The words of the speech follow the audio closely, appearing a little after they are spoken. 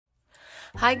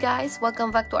Hi guys, welcome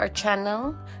back to our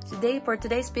channel. For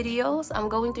today's videos, I'm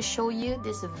going to show you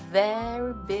this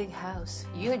very big house,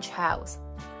 huge house.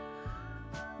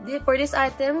 For these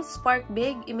items, spark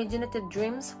big imaginative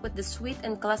dreams with the sweet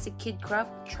and classic kid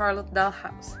craft Charlotte doll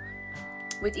house.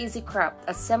 With easy craft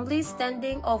assembly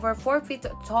standing over 4 feet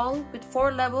tall with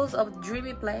 4 levels of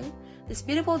dreamy play, this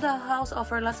beautiful doll house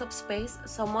offers lots of space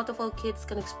so multiple kids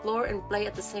can explore and play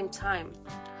at the same time.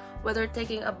 Whether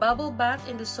taking a bubble bath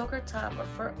in the soccer tub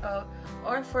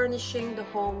or furnishing the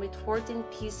home with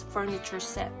 14-piece furniture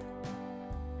set.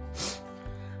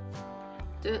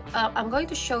 I'm going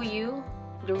to show you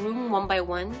the room one by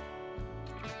one.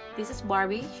 This is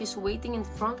Barbie. She's waiting in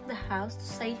front of the house to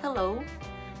say hello.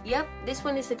 Yep, this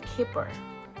one is a keeper.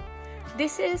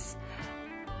 This is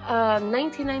a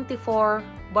 1994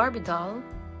 Barbie doll.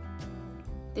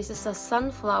 This is a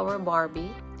sunflower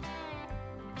Barbie.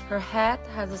 Her hat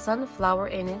has a sunflower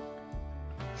in it,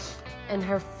 and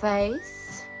her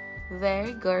face,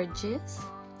 very gorgeous.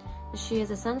 She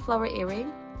has a sunflower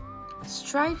earring,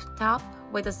 striped top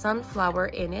with a sunflower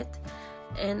in it,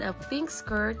 and a pink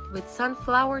skirt with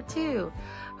sunflower too.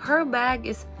 Her bag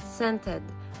is scented,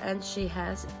 and she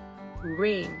has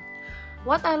ring.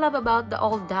 What I love about the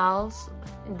old dolls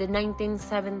in the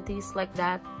 1970s like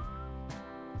that,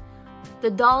 the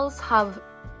dolls have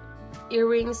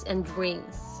earrings and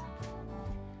rings.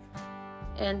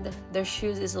 And their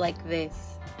shoes is like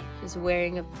this. She's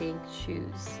wearing a pink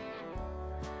shoes.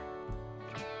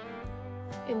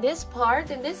 In this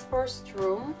first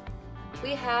room,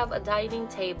 we have a dining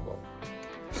table.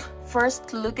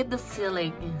 First, look at the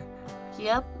ceiling.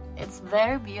 Yep, it's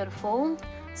very beautiful.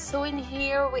 So in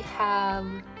here we have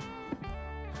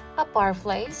a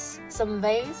fireplace, some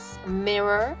vase, a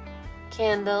mirror,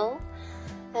 candle,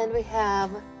 and we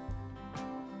have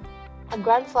a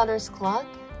grandfather's clock.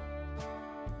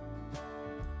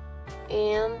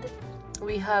 And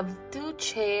we have 2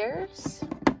 chairs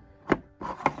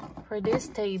for this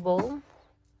table.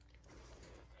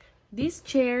 These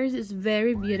chairs is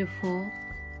very beautiful.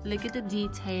 Look at the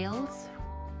details.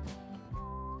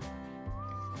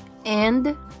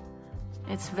 And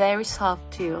it's very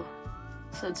soft too.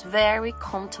 So it's very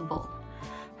comfortable.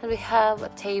 And we have a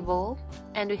table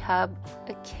and we have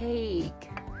a cake.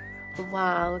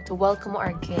 Wow, to welcome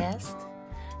our guest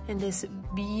in this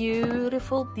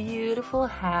beautiful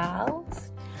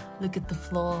house. Look at the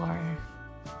floor.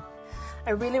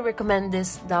 I really recommend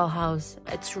this doll house.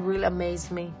 It's really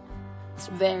amazed me. It's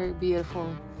very beautiful.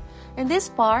 In this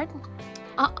part,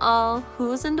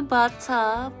 who's in the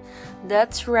bathtub?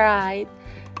 That's right,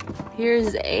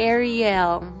 here's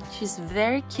Ariel. She's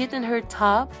very cute in her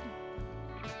top,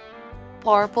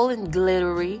 purple and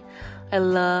glittery. I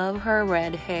love her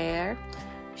red hair.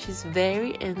 She's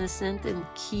very innocent and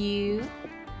cute.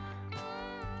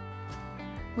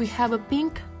 We have a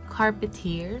pink carpet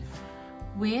here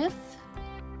with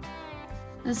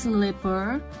a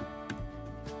slipper.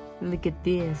 Look at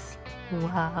this.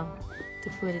 Wow. To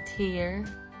put it here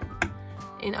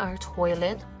in our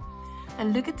toilet.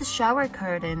 And look at the shower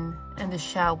curtain and the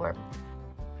shower.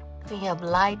 We have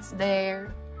lights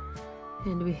there.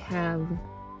 And we have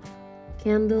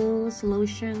candles,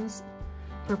 lotions,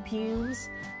 perfumes,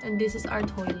 and this is our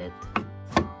toilet.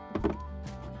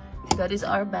 That is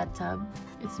our bathtub.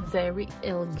 It's very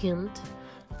elegant.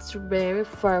 It's very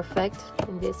perfect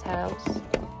in this house.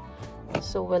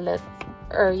 So we'll let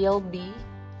Ariel be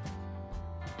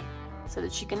so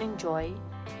that she can enjoy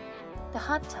the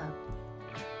hot tub.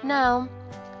 Now,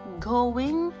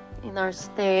 going in our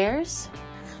stairs,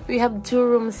 we have 2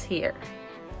 rooms here.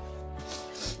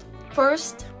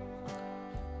 First,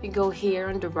 we go here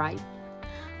on the right.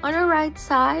 On the right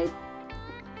side,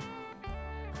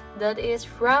 that is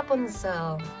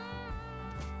Rapunzel.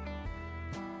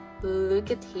 Look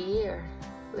at here.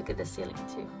 Look at the ceiling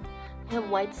too. We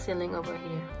have white ceiling over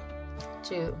here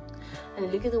too.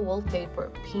 And look at the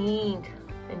wallpaper, pink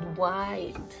and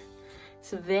white. It's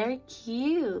very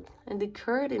cute. And the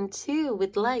curtain too,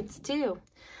 with lights too.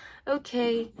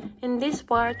 Okay, in this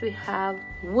part we have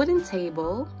wooden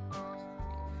table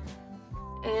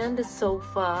and the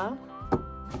sofa.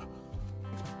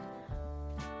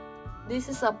 This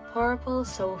is a purple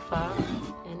sofa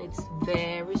and it's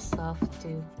very soft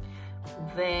too.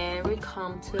 Very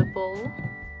comfortable.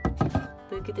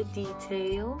 Look at the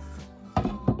details.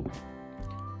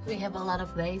 We have a lot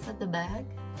of vase at the back.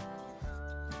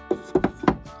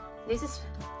 This is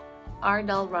our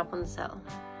doll Rapunzel.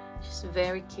 She's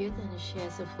very cute and she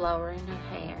has a flower in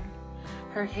her hair.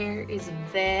 Her hair is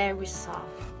very soft.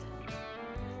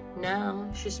 Now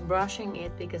she's brushing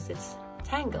it because it's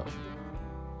tangled.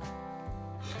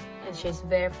 And she's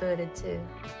barefooted too.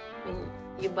 when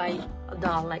you buy a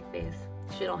doll like this,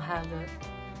 she don't have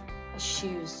a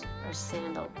shoes or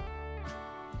sandal.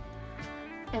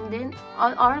 And then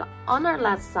on our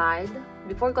left side,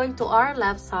 before going to our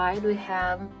left side, we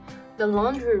have the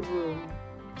laundry room.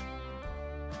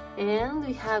 And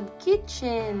we have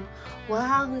kitchen.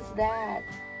 Wow, who's that?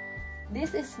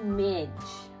 This is Midge.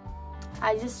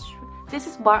 This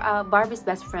is Barbie's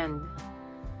best friend.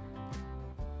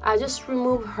 I just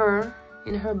removed her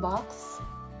in her box.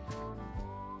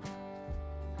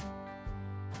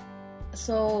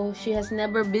 So she has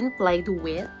never been played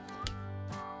with.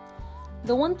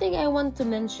 The one thing I want to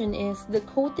mention is the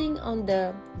coating on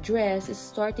the dress is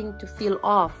starting to peel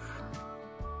off.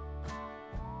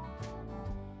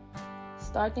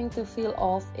 Starting to peel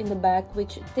off in the back,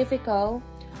 which is typical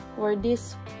where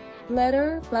this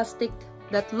leather plastic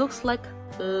that looks like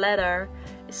leather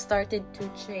started to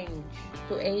change,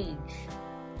 to age.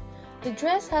 The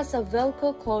dress has a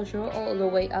Velcro closure all the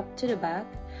way up to the back.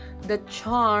 The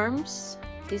charms,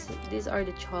 these are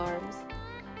the charms.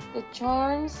 The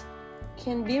charms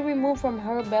can be removed from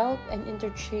her belt and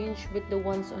interchanged with the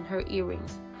ones on her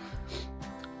earrings.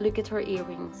 Look at her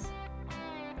earrings.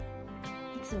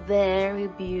 It's very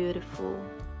beautiful.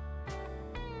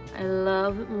 I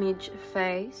love Midge's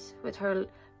face with her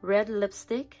red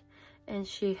lipstick, and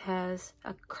she has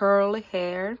a curly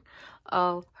hair.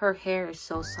 Oh, her hair is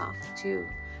so soft too.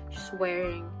 She's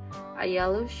wearing a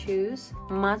yellow shoes,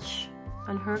 match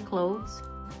on her clothes,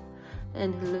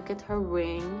 and look at her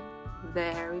ring,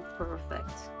 very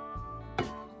perfect.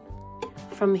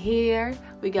 From here,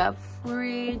 we got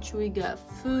fridge, we got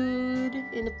food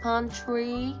in the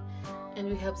pantry, and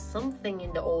we have something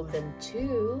in the oven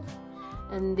too.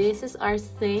 And this is our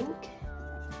sink.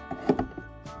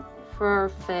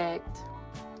 Perfect.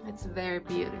 It's very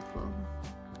beautiful.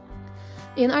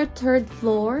 In our third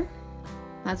floor,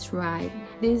 that's right,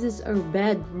 this is our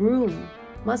bedroom,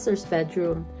 master's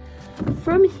bedroom.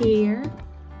 From here,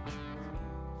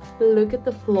 look at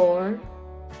the floor,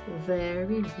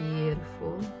 very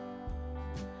beautiful.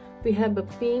 We have a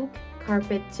pink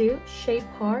carpet too, shape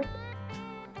heart.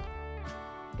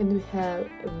 And we have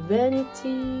a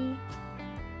vanity,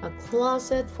 a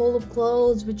closet full of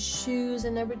clothes with shoes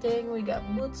and everything. We got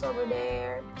boots over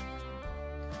there.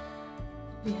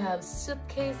 We have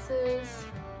suitcases,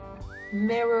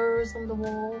 mirrors on the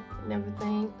wall and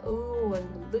everything. Oh,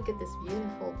 and look at this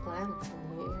beautiful plants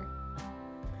in here.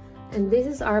 And this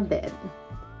is our bed.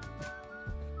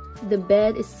 The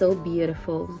bed is so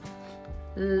beautiful.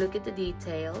 Look at the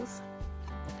details.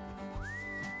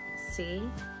 See?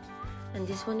 And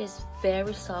this one is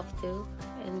very soft too,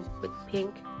 and with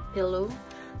pink pillow.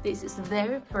 This is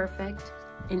very perfect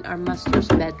in our master's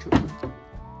bedroom.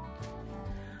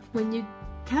 When you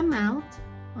come out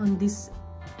on this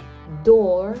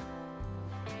door,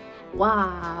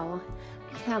 wow,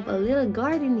 we have a little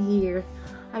garden here.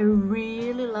 I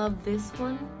really love this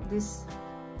one, this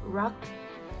rock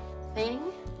thing.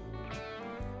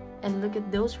 And look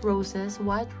at those roses,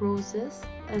 white roses,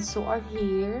 and so are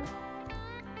here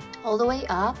all the way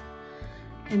up.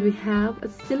 And we have a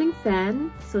ceiling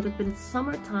fan so that when it's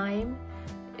summertime,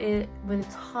 when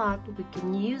it's hot, we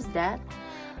can use that.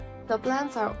 The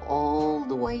plants are all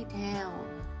the way down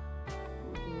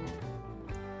here,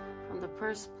 from the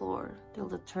first floor till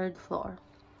the third floor.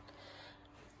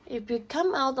 If you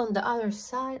come out on the other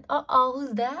side,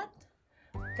 who's that?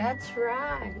 That's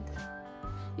right,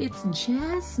 it's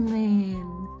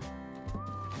Jasmine.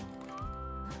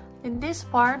 In this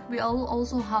part, we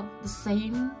also have the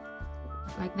same,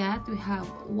 like that. We have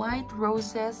white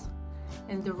roses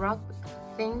and the rock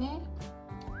thingy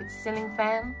with ceiling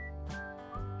fan.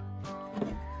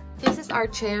 This is our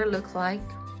chair look like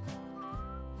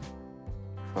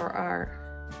for our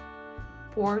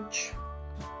porch.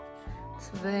 It's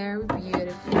very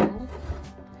beautiful.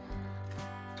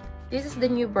 This is the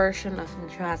new version of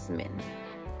Jasmine.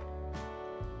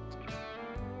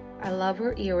 I love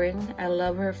her earring. I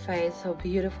love her face, how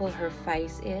beautiful her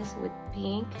face is with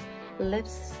pink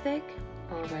lipstick.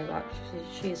 Oh my gosh,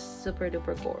 she's super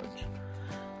duper gorgeous.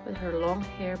 With her long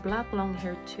hair, black long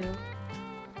hair too.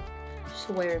 She's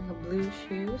wearing her blue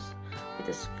shoes with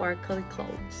the sparkly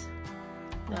clothes.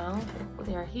 Now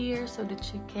they are here so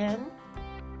that you can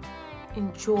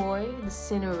enjoy the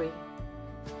scenery.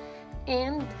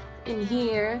 And in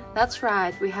here, that's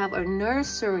right, we have our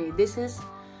nursery. This is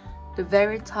the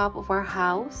very top of our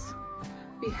house.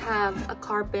 We have a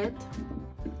carpet,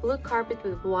 blue carpet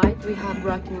with white. We have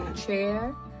rocking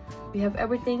chair. We have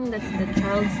everything that's the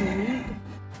child's need.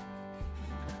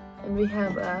 And we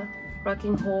have a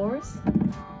rocking horse.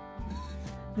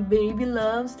 The baby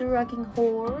loves the rocking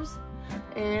horse.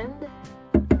 And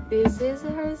This is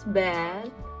her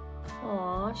bed.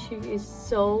 Aw, she is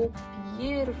so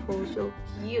beautiful, so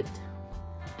cute.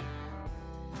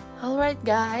 Alright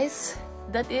guys,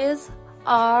 that is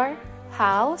our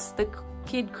house, the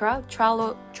Kid Crowd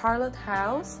Charlotte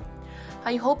house.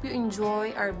 I hope you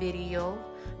enjoy our video.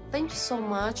 Thank you so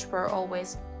much for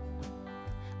always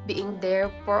being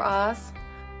there for us.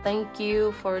 Thank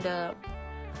you for the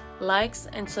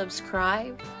likes and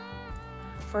subscribe.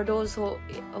 For those who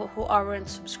aren't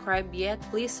subscribed yet,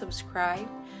 please subscribe.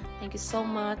 Thank you so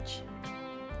much.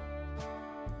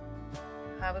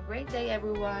 Have a great day,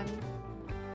 everyone.